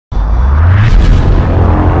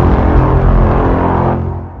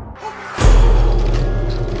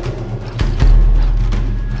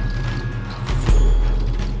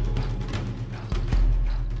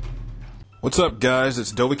What's up, guys?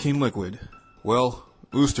 It's Dovakiin Liquid. Well,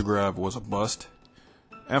 Oostergrav was a bust.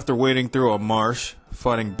 After wading through a marsh,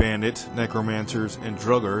 fighting bandits, necromancers, and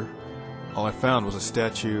drugger, all I found was a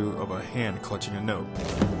statue of a hand clutching a note.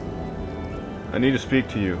 I need to speak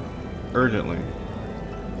to you, urgently.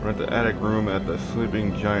 We're at the attic room at the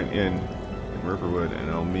Sleeping Giant Inn in Riverwood,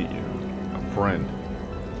 and I'll meet you. A friend.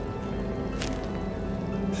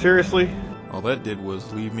 Seriously? All that did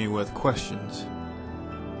was leave me with questions.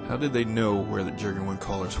 How did they know where the Jurgenwind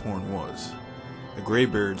Caller's horn was? The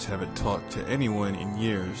Greybeards haven't talked to anyone in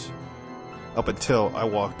years, up until I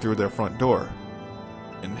walked through their front door.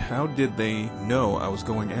 And how did they know I was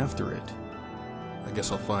going after it? I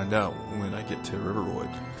guess I'll find out when I get to Riverwood.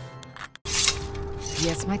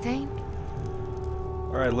 Yes, my thing?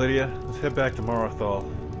 Alright, Lydia, let's head back to Morthal.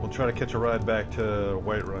 We'll try to catch a ride back to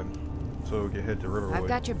Whiterun, so we can head to Riverwood. I've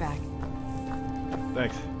got your back.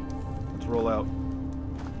 Thanks. Let's roll out.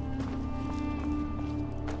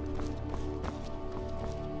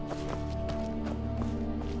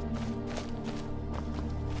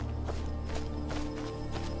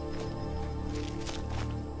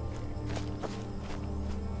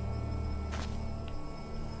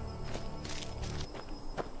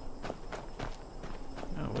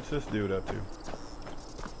 What's this dude up to?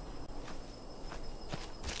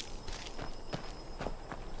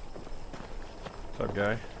 What's up,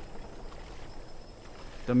 guy?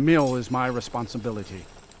 The mill is my responsibility.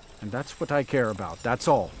 And that's what I care about. That's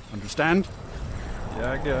all. Understand?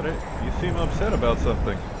 Yeah, I got it. You seem upset about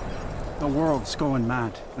something. The world's going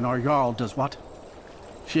mad, and our Jarl does what?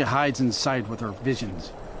 She hides inside with her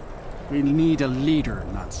visions. We need a leader,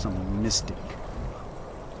 not some mystic.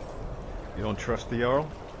 You don't trust the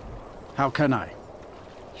Jarl? How can I?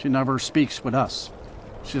 She never speaks with us.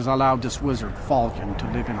 She's allowed this wizard, Falcon,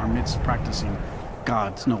 to live in our midst practicing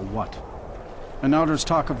gods know what. And now there's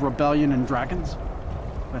talk of rebellion and dragons?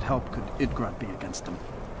 What help could Idgrad be against them?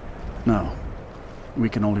 No. We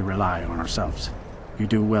can only rely on ourselves. You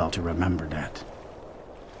do well to remember that.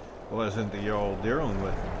 Well, isn't the Jarl dealing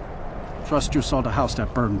with? Trust you saw the house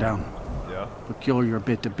that burned down. Yeah. Peculiar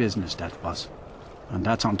bit of business that was. And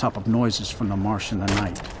that's on top of noises from the marsh in the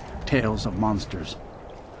night. Tales of monsters.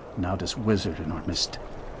 Now this wizard in our midst.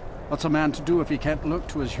 What's a man to do if he can't look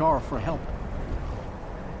to his Jarl for help?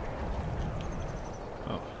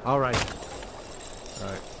 Oh. All right.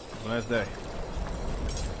 Alright. Have a nice day.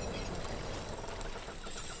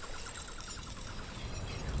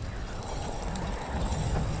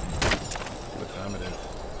 What time it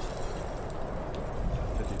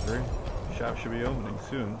is? 53. Shop should be opening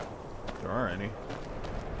soon. If there are any.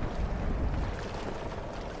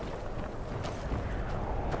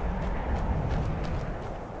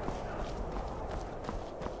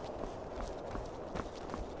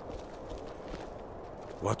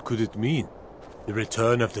 What could it mean? The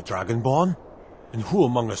return of the Dragonborn? And who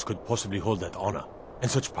among us could possibly hold that honor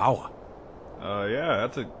and such power? Yeah,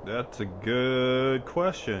 that's a good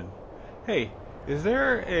question. Hey, is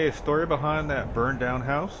there a story behind that burned down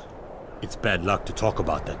house? It's bad luck to talk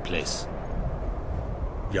about that place.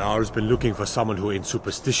 Jarl's been looking for someone who ain't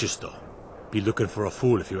superstitious, though. Be looking for a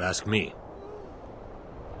fool if you ask me.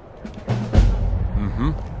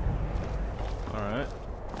 Mm-hmm. Alright.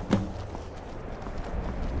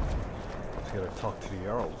 Just gotta talk to the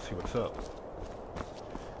Jarl to see what's up.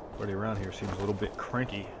 Everybody around here seems a little bit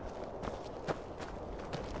cranky.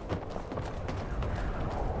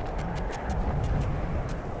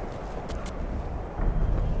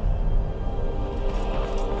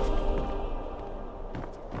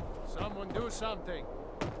 Someone do something.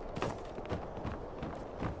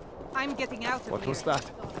 I'm getting out of here. What was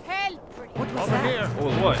that? Help! What was Over that? here. What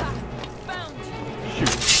was what? Found you.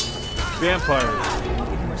 Shoot. Vampires.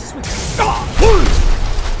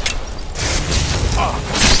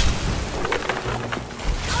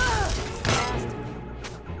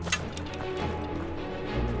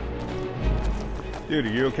 Dude, are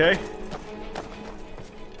you okay?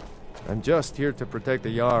 I'm just here to protect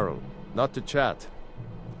the Jarl, not to chat.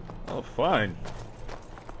 Oh, fine.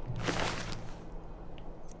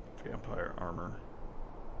 Vampire armor.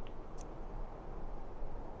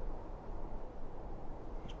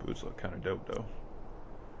 These boots look kind of dope, though.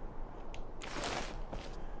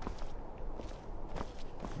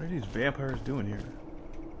 What are these vampires doing here?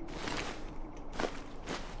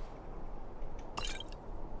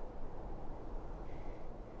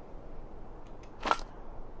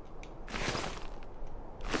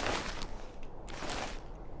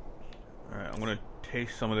 Alright, I'm gonna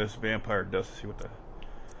taste some of this vampire dust to see what the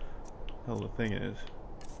hell the thing is.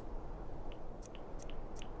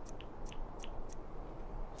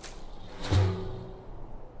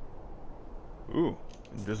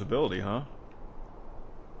 invisibility, huh?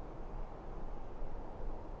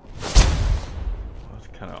 That's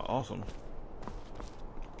kind of awesome.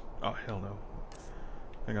 Oh, hell no.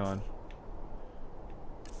 Hang on.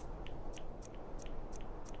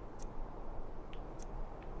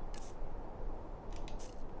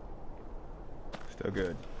 Still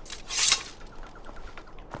good.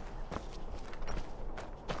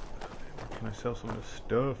 Can I sell some of this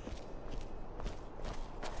stuff?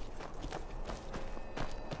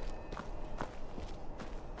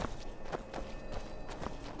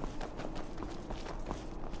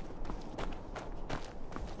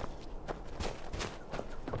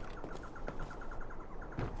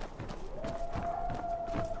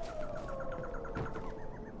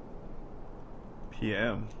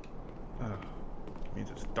 PM. Oh,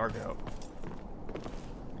 means it's dark out.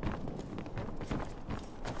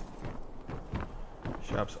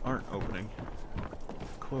 Shops aren't opening.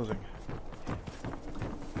 Closing.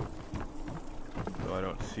 Though I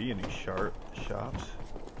don't see any shops.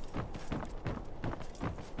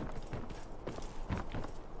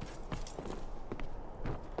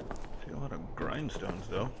 See a lot of grindstones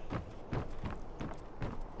though.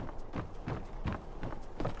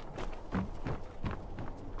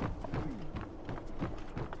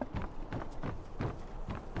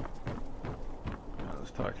 Now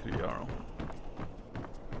let's talk to the Jarl.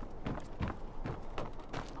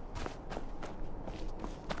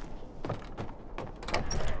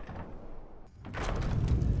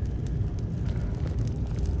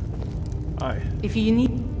 If you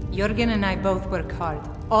need, Jörgen and I both work hard,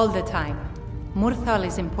 all the time. Morthal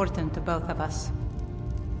is important to both of us.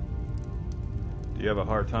 Do you have a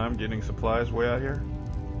hard time getting supplies way out here?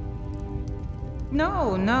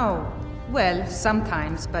 No. Well,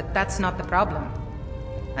 sometimes, but that's not the problem.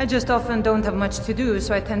 I just often don't have much to do,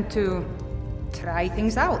 so I tend to try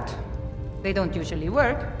things out. They don't usually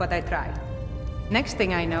work, but I try. Next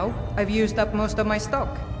thing I know, I've used up most of my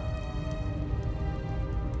stock.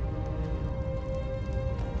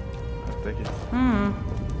 Thank you.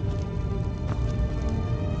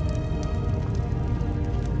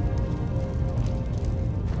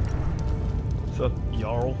 What's up,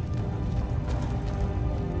 Jarl?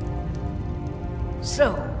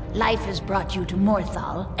 So, life has brought you to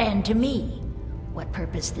Morthal, and to me. What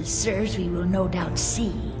purpose this serves, we will no doubt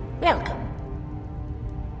see. Welcome.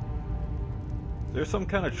 Is there some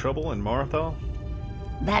kind of trouble in Morthal?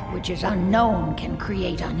 That which is unknown can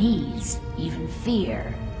create unease, even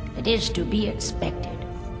fear. It is to be expected.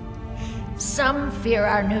 Some fear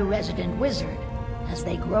our new resident wizard. As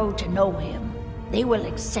they grow to know him, they will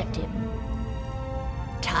accept him.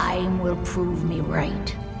 Time will prove me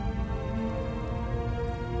right.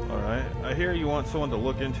 Alright, I hear you want someone to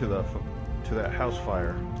look into that house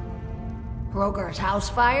fire. Hrogar's house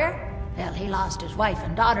fire? Well, he lost his wife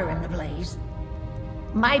and daughter in the blaze.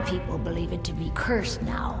 My people believe it to be cursed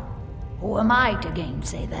now. Who am I to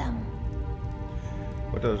gainsay them?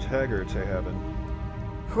 What does Haggard say happened?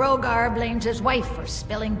 Hrogar blames his wife for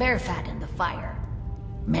spilling bear fat in the fire.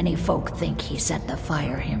 Many folk think he set the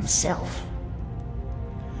fire himself.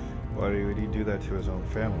 Why would he do that to his own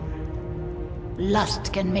family?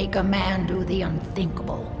 Lust can make a man do the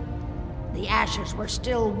unthinkable. The ashes were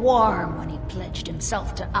still warm when he pledged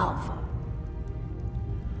himself to Alpha.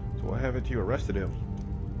 So why haven't you arrested him?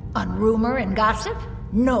 On rumor and gossip?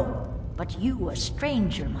 No. But you, a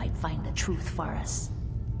stranger, might find the truth for us.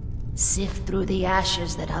 Sift through the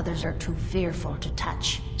ashes that others are too fearful to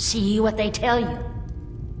touch. See what they tell you.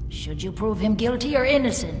 Should you prove him guilty or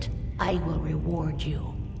innocent, I will reward you.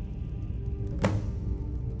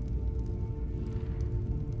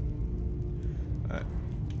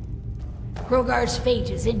 Hrogar's fate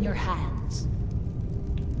is in your hands.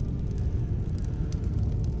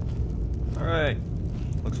 Alright.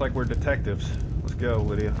 Looks like we're detectives. Let's go,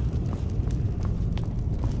 Lydia.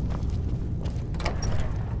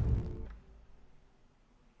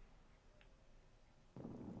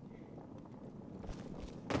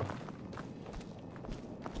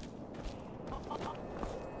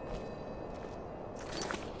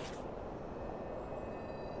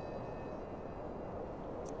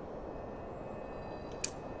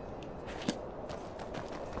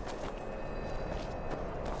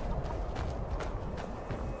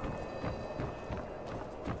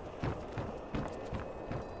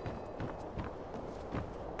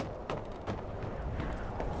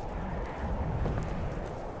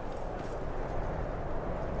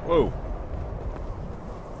 Whoa.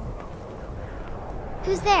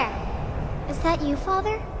 Who's there? Is that you,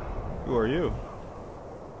 Father? Who are you?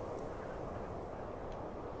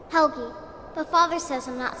 Helgi. But Father says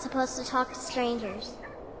I'm not supposed to talk to strangers.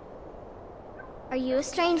 Are you a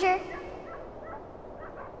stranger?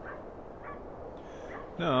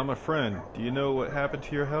 No, I'm a friend. Do you know what happened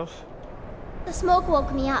to your house? The smoke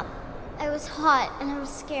woke me up. I was hot and I was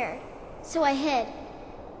scared, so I hid.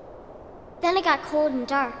 Then it got cold and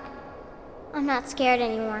dark. I'm not scared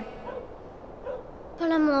anymore.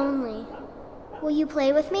 But I'm lonely. Will you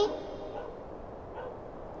play with me?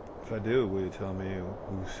 If I do, will you tell me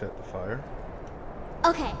who set the fire?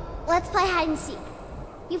 Okay, let's play hide and seek.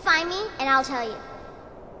 You find me, and I'll tell you.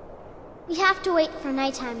 We have to wait for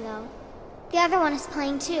nighttime, though. The other one is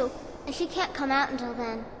playing too, and she can't come out until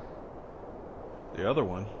then. The other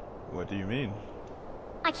one? What do you mean?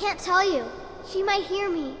 I can't tell you. She might hear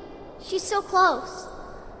me. She's so close.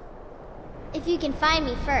 If you can find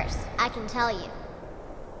me first, I can tell you.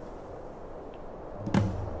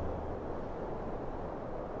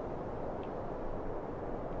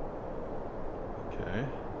 Okay.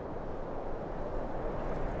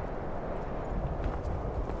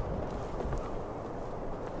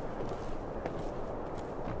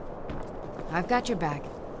 I've got your back.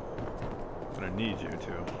 I'm gonna need you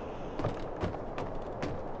to.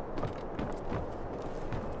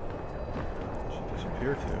 She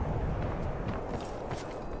disappeared too.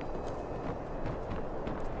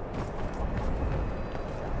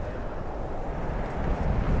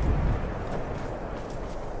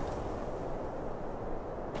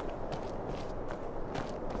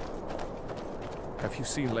 Have you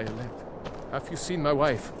seen Layla? Have you seen my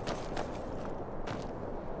wife?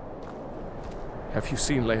 Have you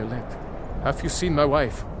seen Layla? Have you seen my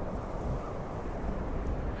wife?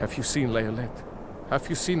 Have you seen Layla? Have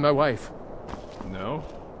you seen my wife? No?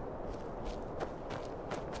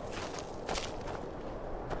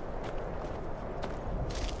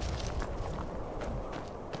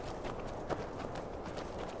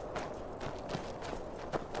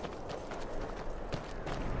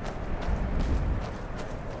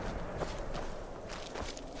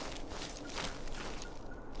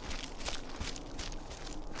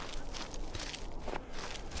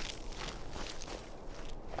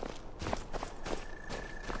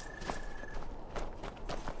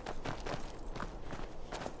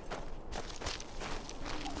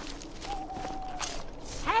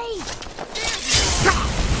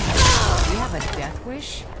 A death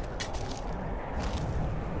wish?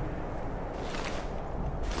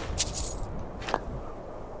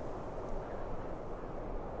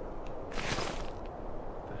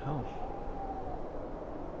 What the hell?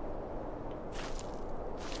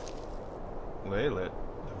 Layla,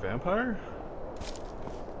 the vampire?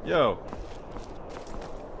 Yo!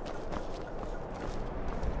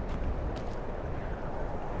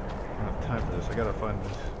 I don't have time for this. I gotta find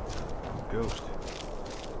this ghost.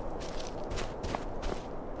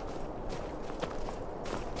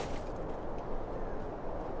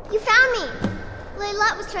 You found me!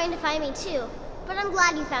 Layla was trying to find me too, but I'm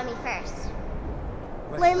glad you found me first.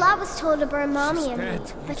 Layla was told to burn Mommy and me,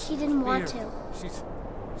 but she didn't want to.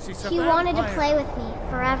 She wanted to play with me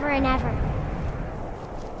forever and ever.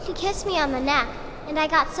 She kissed me on the neck, and I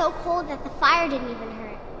got so cold that the fire didn't even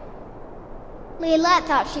hurt. Layla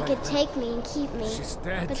thought she could take me and keep me,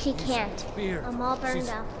 but she can't. I'm all burned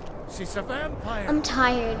up. She's a vampire. I'm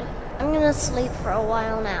tired. I'm gonna sleep for a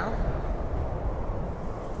while now.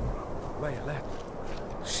 Layla.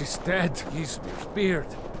 She's dead. He's speared.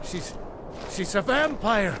 She's a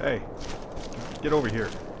vampire. Hey, get over here.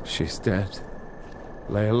 She's dead.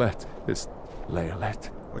 Layla is Layla.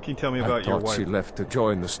 What can you tell me about your I thought wife? she left to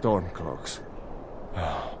join the Stormcloaks.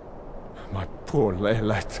 Oh, my poor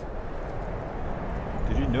Layla.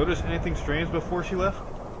 Did you notice anything strange before she left?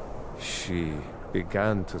 She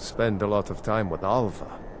began to spend a lot of time with Alva.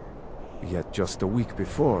 Yet just a week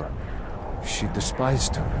before, she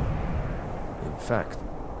despised her. In fact,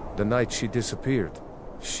 the night she disappeared,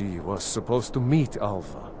 she was supposed to meet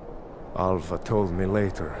Alva. Alva told me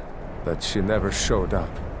later that she never showed up.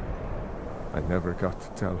 I never got to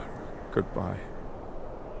tell her goodbye.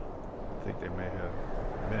 I think they may have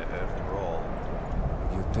met after all.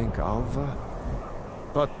 You think Alva?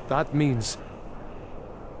 But that means...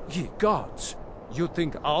 Ye gods! You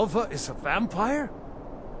think Alva is a vampire?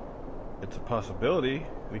 It's a possibility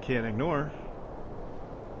we can't ignore.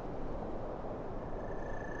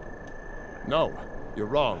 No, you're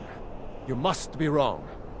wrong. You must be wrong.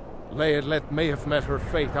 Layla may have met her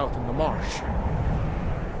fate out in the marsh.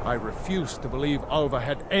 I refuse to believe Alva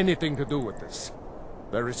had anything to do with this.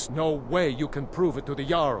 There is no way you can prove it to the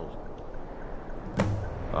Jarl.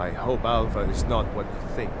 I hope Alva is not what you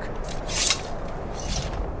think.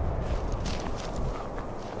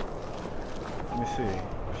 Let me see.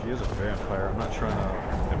 She is a vampire. I'm not trying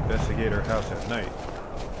to investigate her house at night.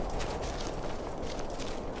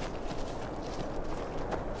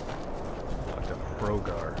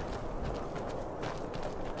 Rogar.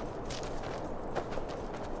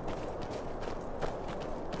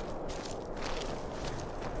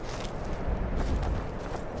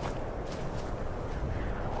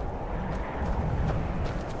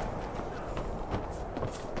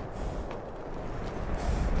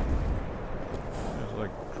 Just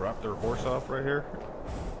like drop their horse off right here.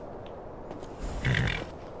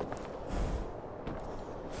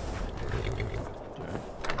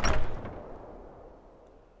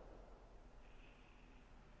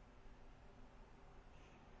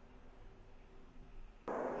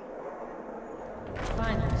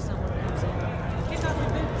 Finally, someone comes in. Kick off your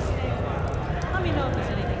boots, stay a while. Let me know if there's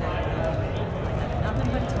anything I can do. I have nothing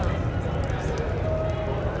but time.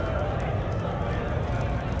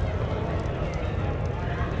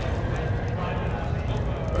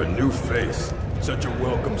 A new face. Such a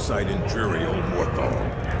welcome sight in dreary old Morthal.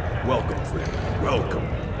 Welcome, friend. Welcome.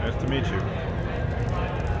 Nice to meet you.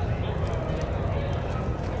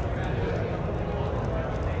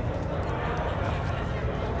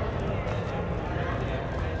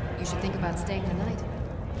 You should think about staying the night.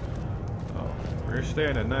 Oh, we're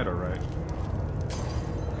staying at night, alright.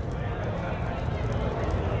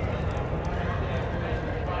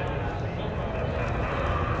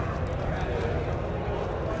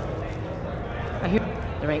 I hear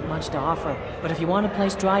there ain't much to offer, but if you want a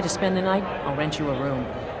place dry to spend the night, I'll rent you a room.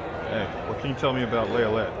 Hey, what can you tell me about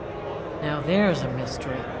Leolette? Now there's a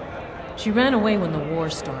mystery. She ran away when the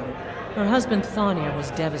war started. Her husband Thonir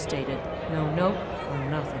was devastated. No note or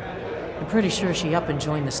nothing. I'm pretty sure she up and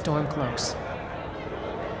joined the Stormcloaks.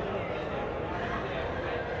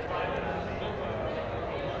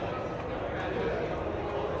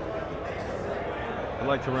 I'd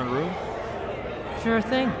like to rent a room. Sure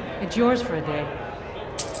thing. It's yours for a day.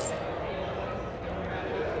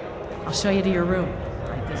 I'll show you to your room.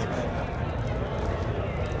 Right this way.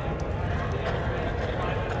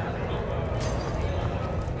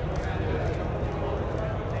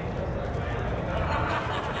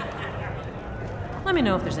 Let me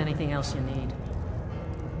know if there's anything else you need.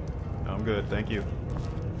 I'm good, thank you.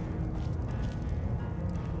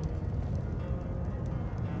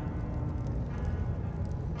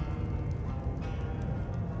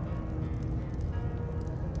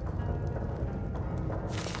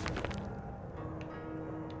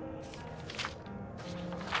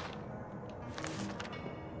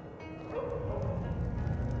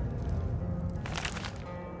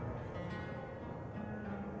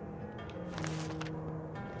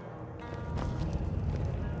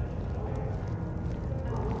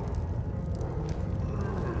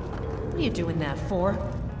 What are you doing that for?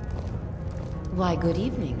 Why, good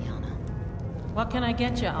evening, Yana. What can I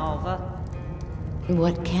get you, Alva?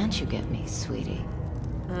 What can't you get me, sweetie?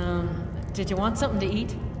 Did you want something to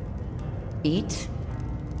eat? Eat?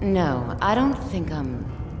 No, I don't think I'm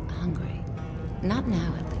hungry. Not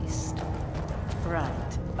now, at least.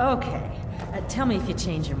 Right. Okay. Tell me if you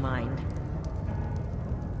change your mind.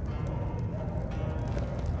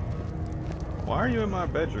 Why are you in my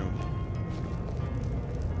bedroom?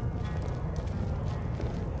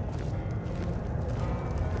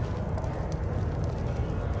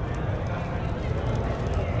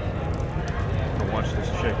 I'm gonna watch this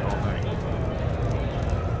chick all night.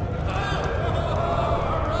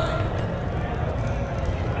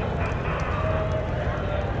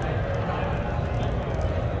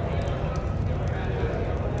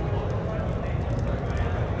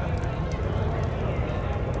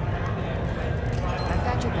 I've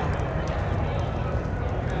got your back.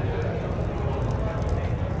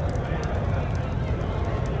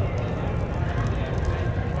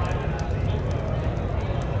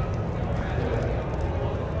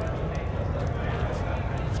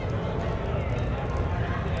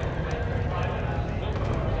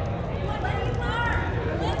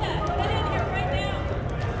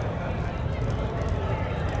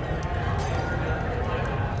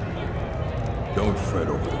 Don't fret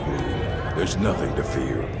over the gloom. There's nothing to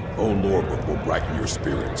fear. Old Lorbook will brighten your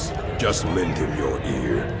spirits. Just lend him your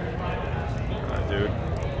ear. Alright, dude.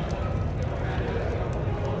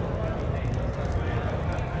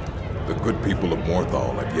 The good people of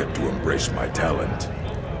Morthal have yet to embrace my talent.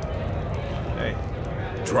 Hey.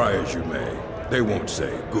 Try as you may, they won't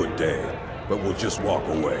say good day, but will just walk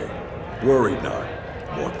away. Worry not,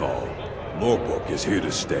 Morthal. Lorbook is here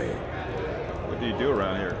to stay. What do you do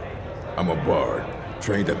around here? I'm a bard,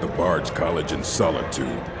 trained at the Bard's College in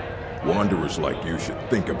Solitude. Wanderers like you should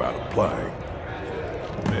think about applying.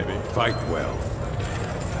 Maybe. Fight well.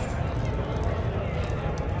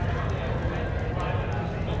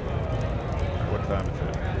 What time is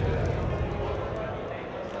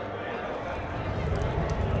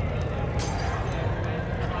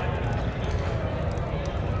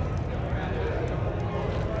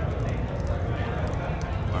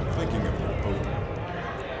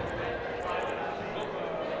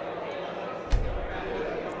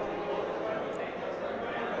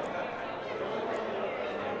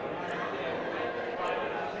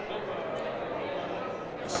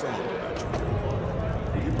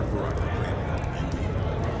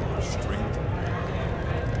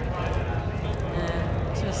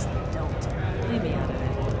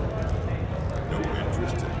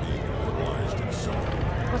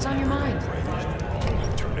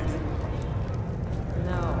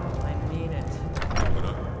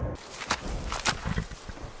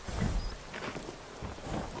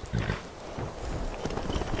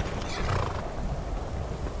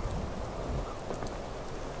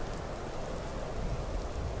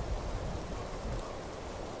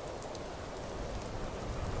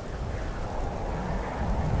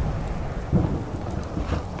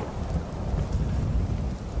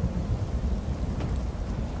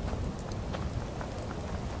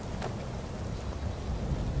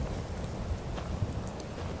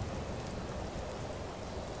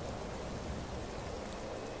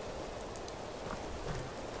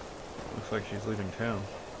Looks like she's leaving town.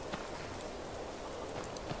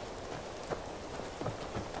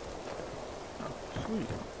 Oh, sweet.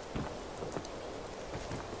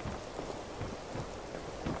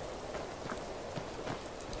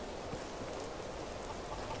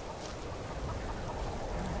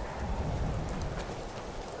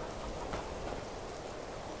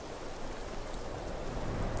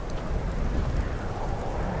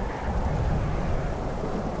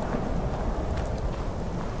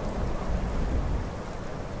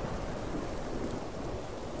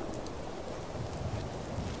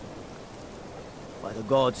 By the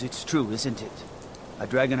gods, it's true, isn't it? A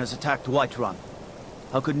dragon has attacked Whiterun.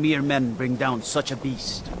 How could mere men bring down such a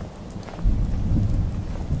beast?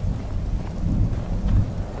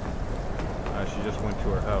 She just went to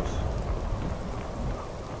her house.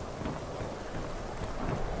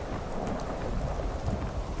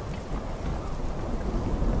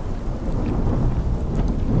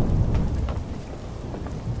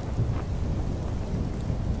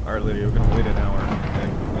 Alright, Lydia, we're gonna wait an hour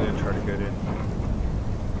and then try to get in.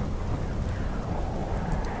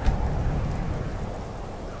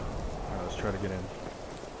 Alright, let's try to get in.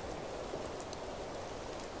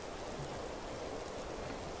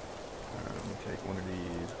 Alright, let me take one of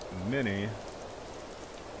these mini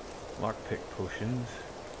lockpick potions.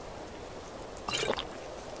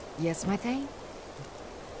 Yes, my thing?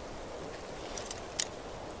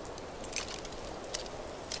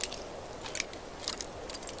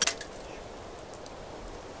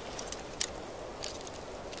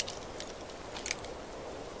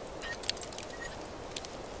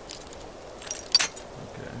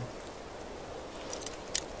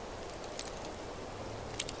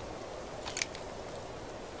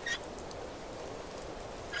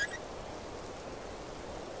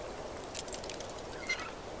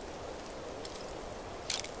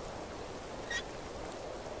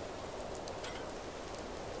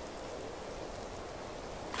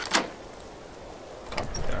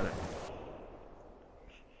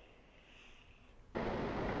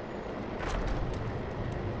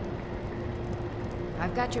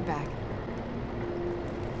 I've got your back.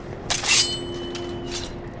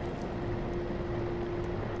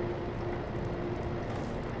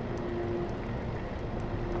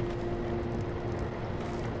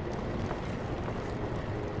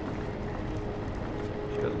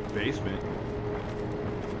 She has a basement.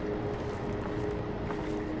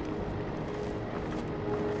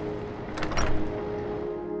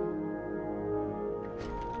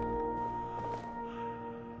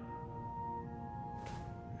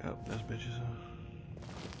 Yep, this bitch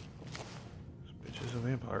is a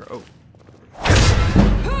vampire. Oh.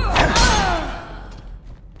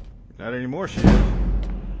 Not anymore, she is.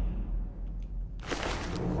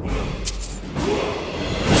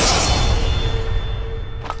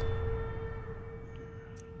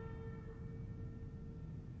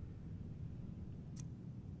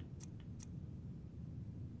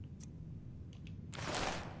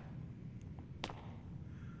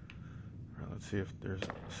 Let's see if there's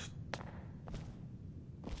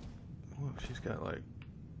whoa, she's got like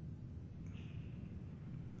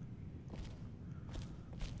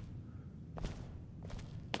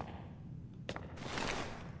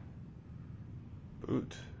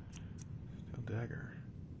boot, steel dagger.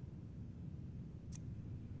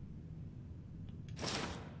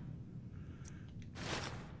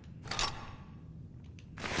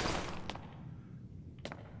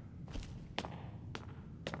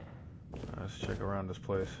 Let's check around this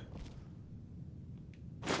place.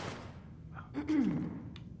 Let's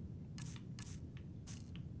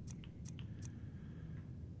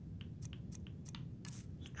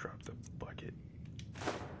drop the bucket.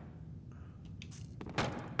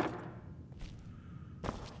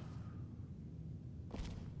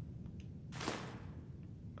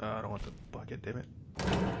 I don't want the bucket, damn it.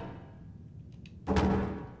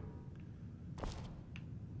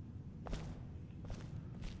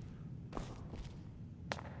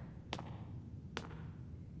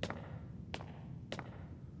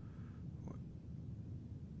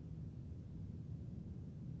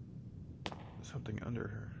 Something under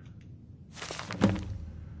her.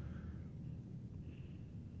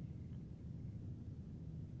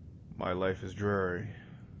 My life is dreary.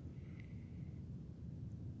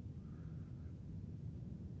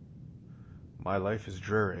 My life is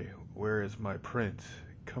dreary. Where is my prince?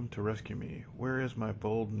 Come to rescue me. Where is my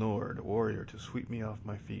bold Nord, warrior, to sweep me off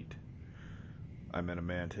my feet? I met a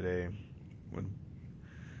man today. When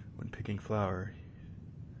picking flower,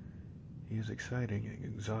 he is exciting and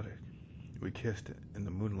exotic. We kissed in the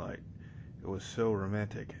moonlight. It was so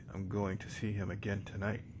romantic. I'm going to see him again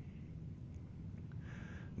tonight.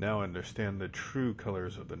 Now I understand the true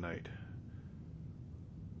colors of the night.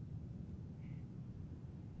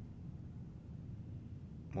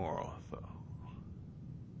 Morthal.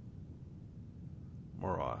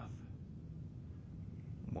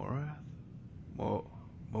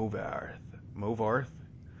 Movarth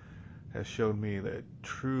has shown me the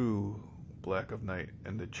true black of night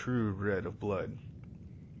and the true red of blood.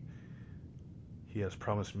 He has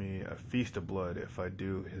promised me a feast of blood if I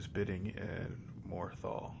do his bidding in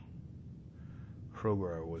Morthal.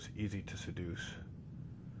 Hrogar was easy to seduce.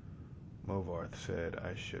 Movarth said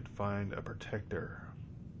I should find a protector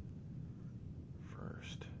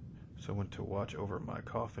first, someone to watch over my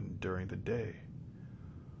coffin during the day.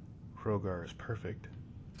 Hrogar is perfect.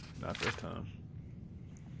 Not this time.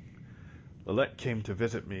 Lilette came to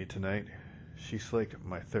visit me tonight. She slaked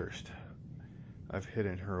my thirst. I've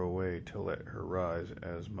hidden her away to let her rise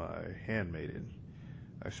as my handmaiden.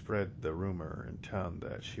 I spread the rumor in town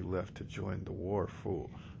that she left to join the war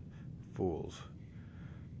fools.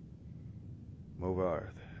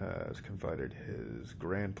 Movarth has confided his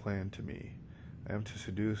grand plan to me. I am to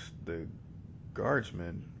seduce the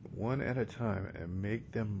guardsmen one at a time and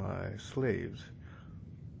make them my slaves.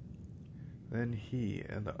 Then he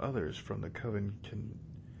and the others from the coven can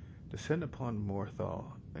descend upon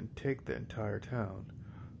Morthal and take the entire town.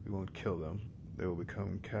 We won't kill them. They will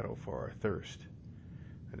become cattle for our thirst.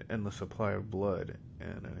 An endless supply of blood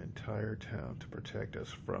and an entire town to protect us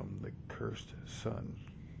from the cursed sun.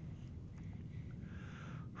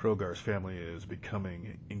 Hrogar's family is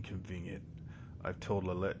becoming inconvenient. I've told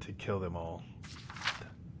Lilette to kill them all,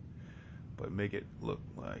 but make it look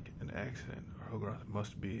like an accident. Hrogar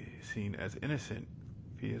must be seen as innocent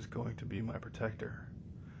if he is going to be my protector.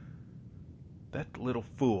 That little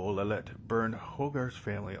fool, Lilette, burned Hrogar's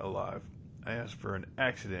family alive. I asked for an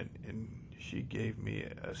accident, and she gave me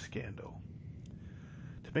a scandal.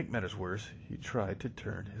 To make matters worse, he tried to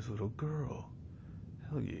turn his little girl,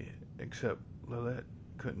 Helgi, except Lilette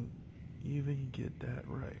couldn't even get that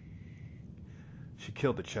right. She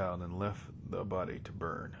killed the child and left the body to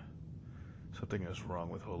burn. Something is wrong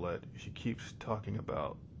with Lilette. She keeps talking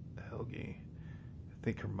about Helgi. I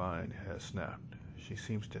think her mind has snapped. She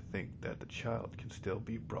seems to think that the child can still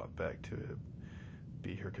be brought back to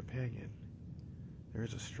be her companion. There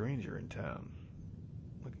is a stranger in town,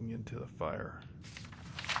 looking into the fire.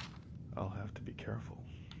 I'll have to be careful.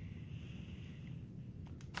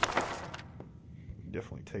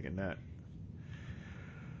 Definitely taking that.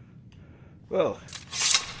 Well,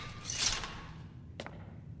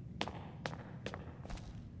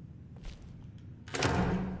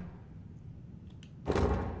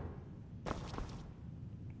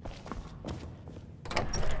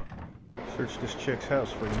 search this chick's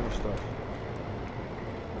house for more stuff.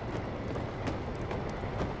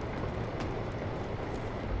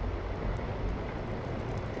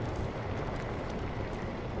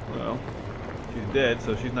 Well, she's dead,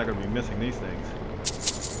 so she's not going to be missing these things.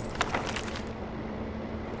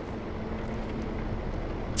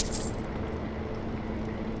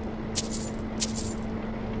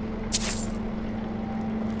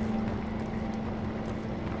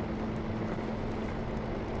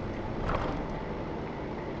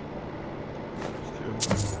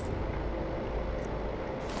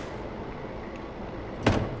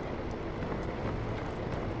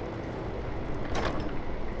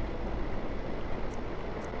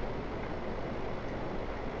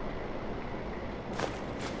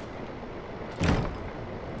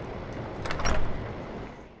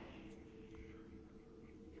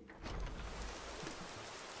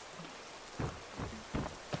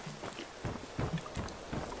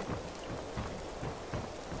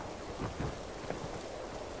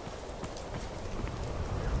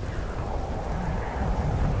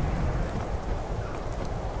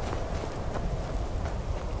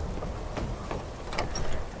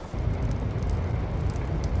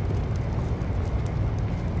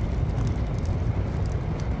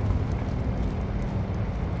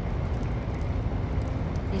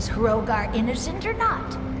 Is Hrogar innocent or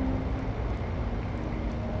not?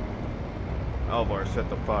 Alvar set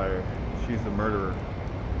the fire. She's the murderer.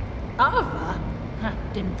 Alva?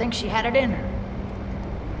 Didn't think she had it in her.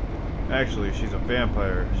 Actually, she's a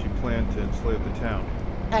vampire. She planned to enslave the town.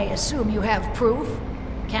 I assume you have proof?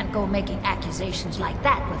 Can't go making accusations like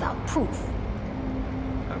that without proof.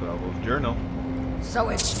 How about Alva's journal? So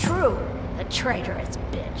it's true, the traitorous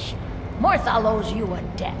bitch. Morthal owes you a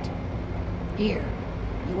debt. Here,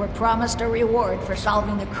 you were promised a reward for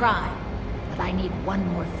solving the crime, but I need one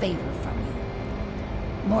more favor from you.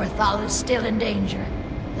 Morthal is still in danger.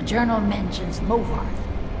 The journal mentions Movarth,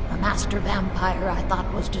 a master vampire I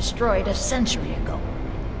thought was destroyed a century ago.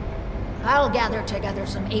 I'll gather together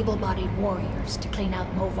some able-bodied warriors to clean out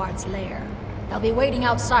Morthal's lair. They'll be waiting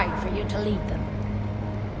outside for you to lead them.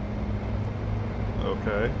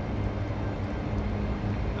 Okay.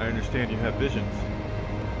 I understand you have visions.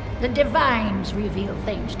 The Divines reveal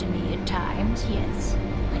things to me at times, yes.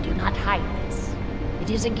 I do not hide this. It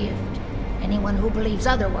is a gift. Anyone who believes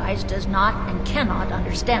otherwise does not and cannot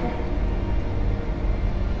understand it.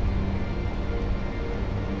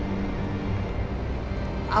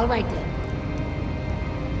 All right then.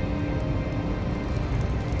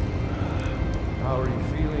 How are you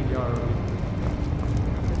feeling, Jarl?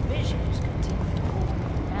 The visions continue to hold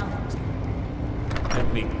me bound.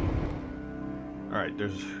 Let me. Alright,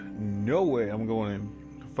 there's no way I'm going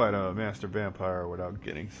to fight a master vampire without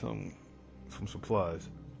getting some supplies.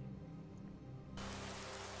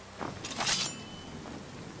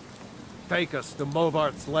 Take us to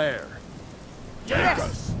Morthal's lair.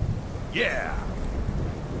 Yes! Yeah!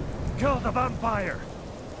 Kill the vampire!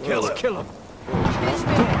 Kill him! Kill him!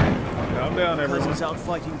 Calm down, everyone. Cousins out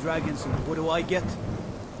fighting dragons, and what do I get?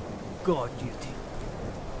 God duty.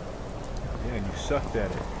 Yeah, and you sucked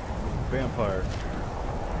at it. Vampire.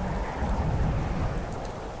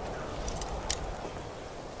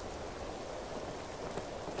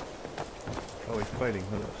 Probably fighting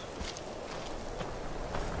with us.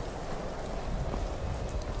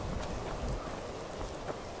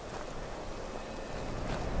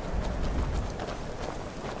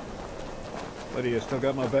 Lydia still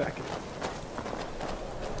got my back.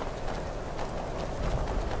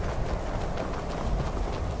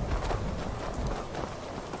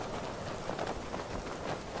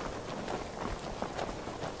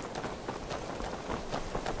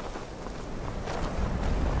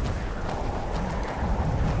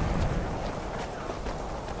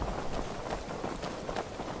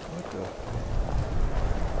 What the?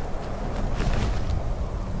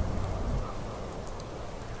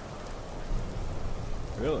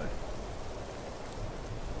 Really?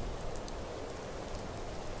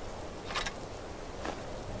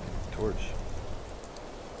 Torch.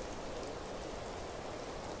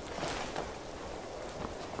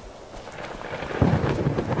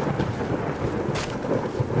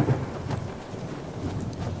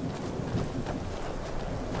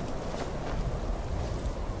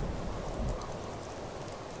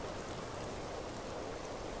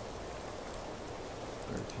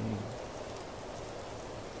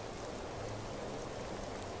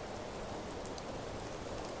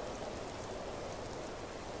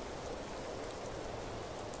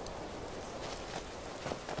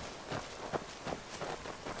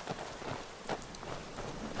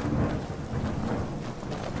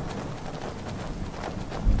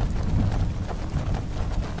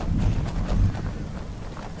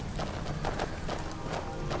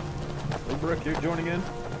 Brooke, you're joining in?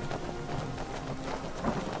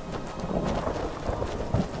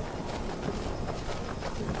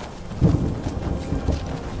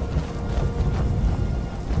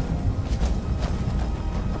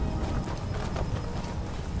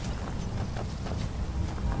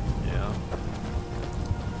 Yeah.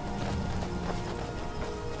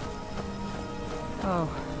 Oh,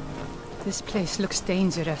 this place looks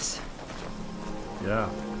dangerous. Yeah,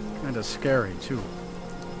 kinda scary, too.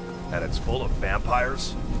 And it's full of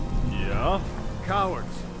vampires? Yeah?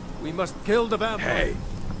 Cowards! We must kill the vampire! Hey!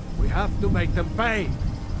 We have to make them pay!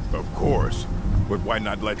 Of course. But why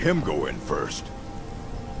not let him go in first?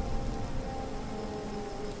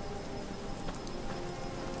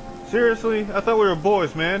 Seriously? I thought we were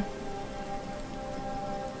boys, man.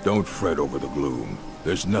 Don't fret over the gloom.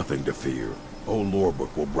 There's nothing to fear. Old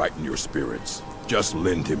Lorebook will brighten your spirits. Just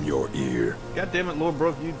lend him your ear. God damn it, Lord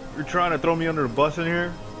Brooke, you're trying to throw me under the bus in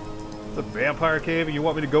here? It's a vampire cave and you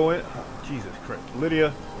want me to go in? Oh, Jesus Christ.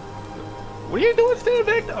 Lydia. What are you doing standing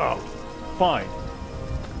back there? Oh, fine.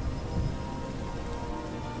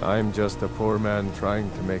 I'm just a poor man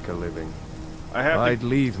trying to make a living. I'd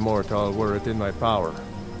leave Morthal were it in my power.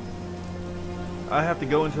 I have to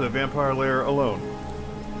go into the vampire lair alone.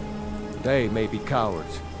 They may be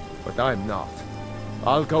cowards, but I'm not.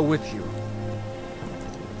 I'll go with you.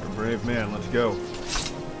 A brave man, let's go.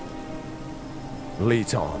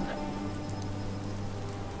 Lead on.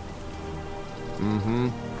 Mm-hmm.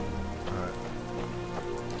 Alright.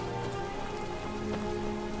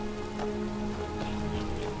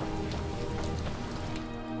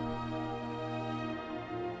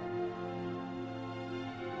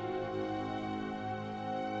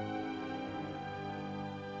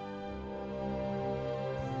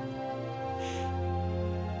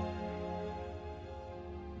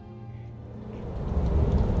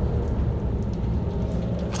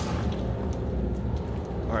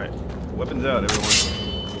 Guns out, everyone.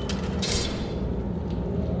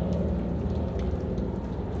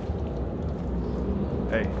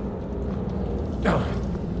 Hey.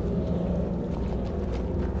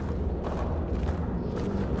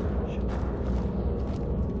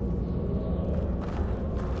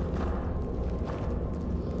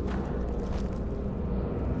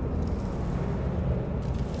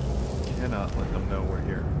 Cannot let them know we're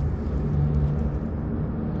here.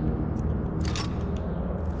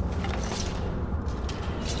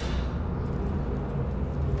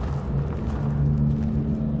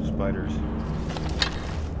 Spiders.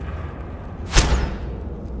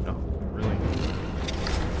 No, really?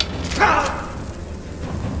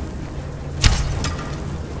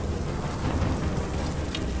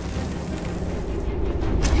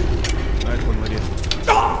 Nice one, Lydia.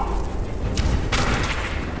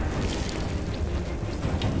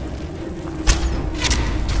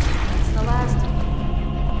 It's the last.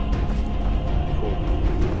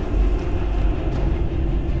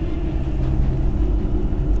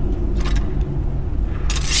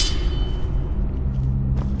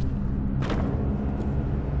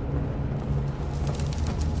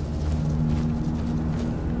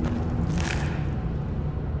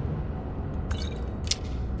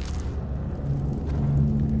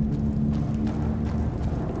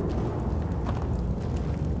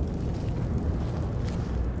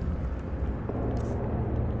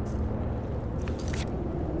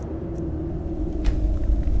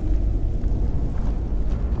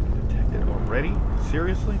 Detected already?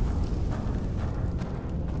 Seriously?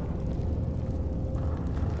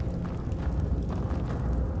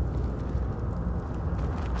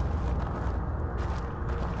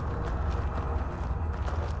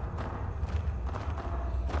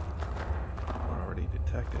 Already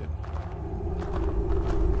detected.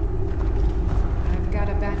 I've got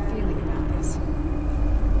a bad feeling about this.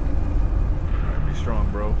 Alright, be strong,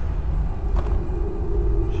 bro.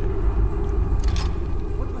 Shit.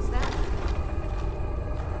 What was that?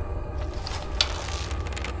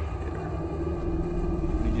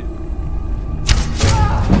 We get-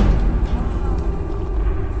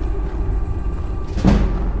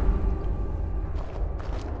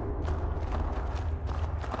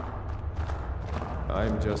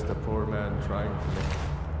 I'm just a poor man trying to live.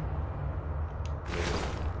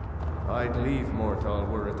 I'd leave Morthal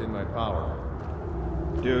were it in my power.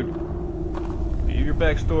 Dude, leave your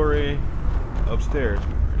backstory upstairs.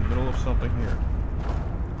 We're in the middle of something here.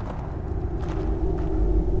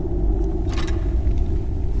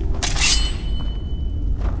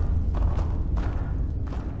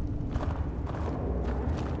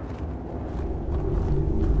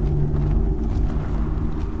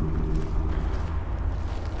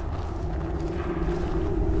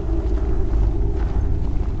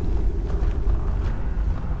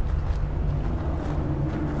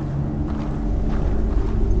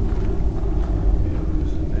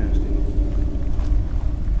 This is nasty.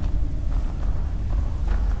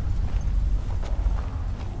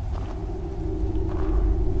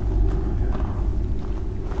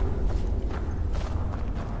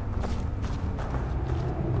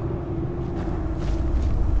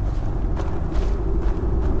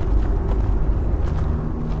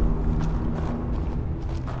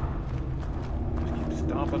 Just keep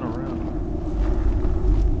stomping around.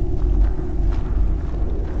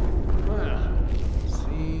 Well,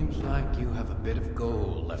 seems like you have a bit of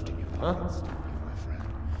gold left in your pockets, don't you, my friend?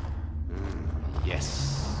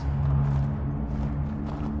 Yes.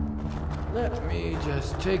 Let me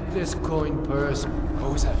just take this coin purse.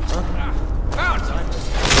 What was that? Huh?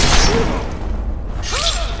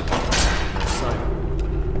 Simon.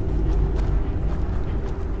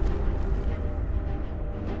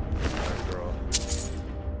 Alright, girl.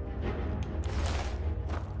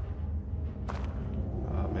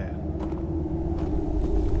 Ah, man.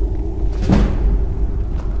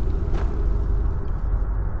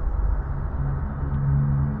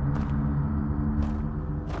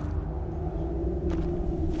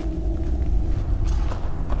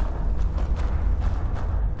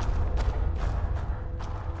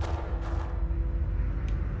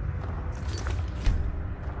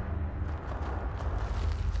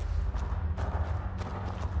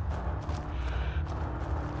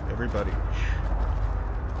 Everybody.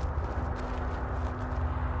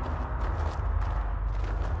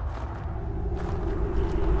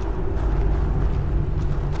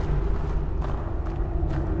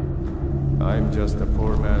 I'm just a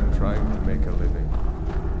poor man trying to make a living.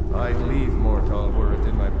 I'd leave Morthal were it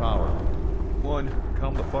in my power. 1,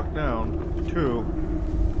 calm the fuck down. 2,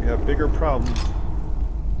 we have bigger problems.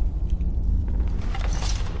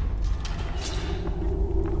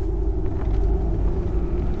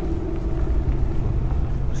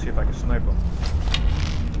 snipe him.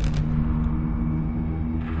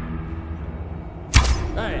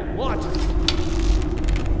 Hey, what?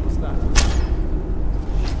 What's that?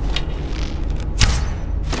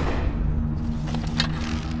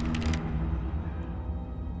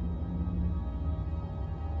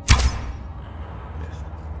 Missed.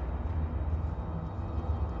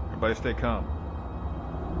 Everybody stay calm.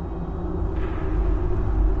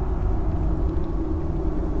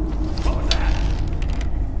 What was that?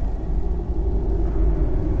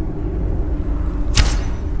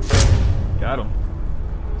 Got him.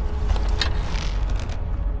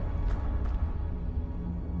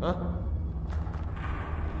 Huh?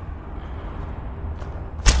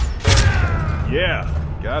 Yeah,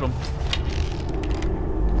 got him.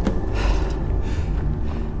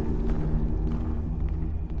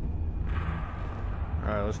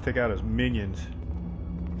 Alright, let's take out his minions.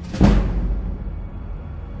 I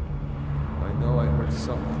know I heard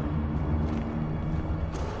something.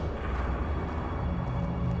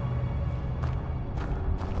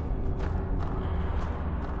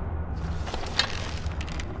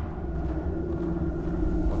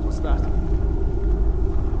 What was that? I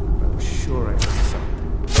was sure I heard something.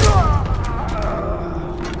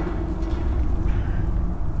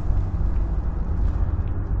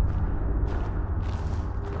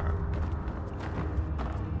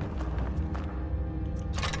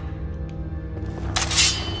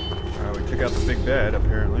 Alright, we took out the big bad,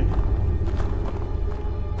 apparently.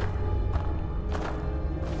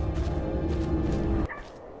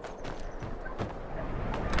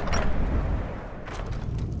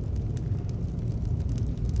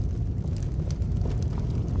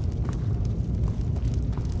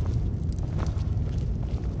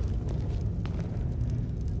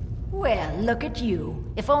 Well, look at you.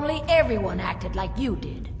 If only everyone acted like you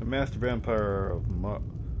did. The master vampire of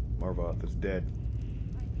Marvoth is dead.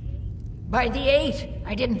 By the 8,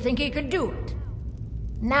 I didn't think he could do it.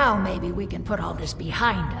 Now maybe we can put all this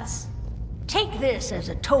behind us. Take this as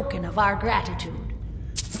a token of our gratitude.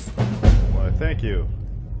 Why, thank you.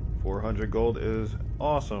 400 gold is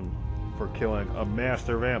awesome for killing a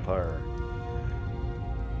master vampire.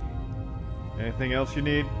 Anything else you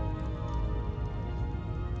need?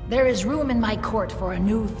 There is room in my court for a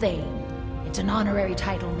new thing. It's an honorary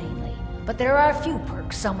title mainly, but there are a few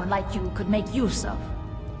perks someone like you could make use of.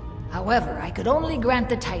 However, I could only grant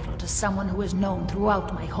the title to someone who is known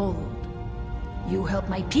throughout my hold. You help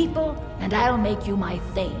my people, and I'll make you my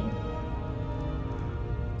thane.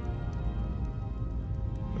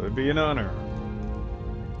 It would be an honor.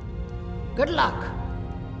 Good luck.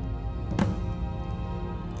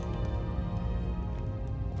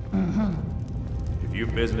 If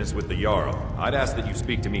you've business with the Jarl, I'd ask that you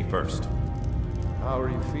speak to me first. How are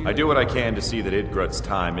you feeling? I do what I can to see that Idgrut's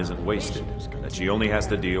time isn't wasted, that she only has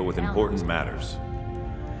to deal with important matters.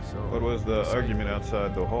 What was the argument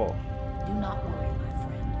outside the hall? Do not worry, my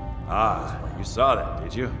friend. Ah, you saw that,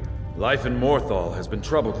 did you? Life in Morthal has been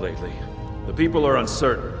troubled lately. The people are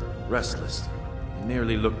uncertain, restless, and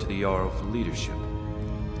nearly look to the Jarl for leadership.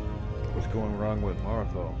 What's going wrong with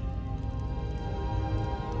Morthal?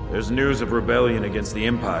 There's news of rebellion against the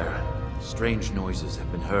Empire. Strange noises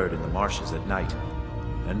have been heard in the marshes at night.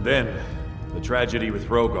 And then, the tragedy with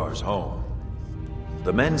Rogar's home.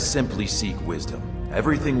 The men simply seek wisdom.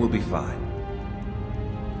 Everything will be fine.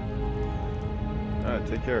 Alright,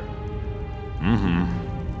 take care. Mm-hmm.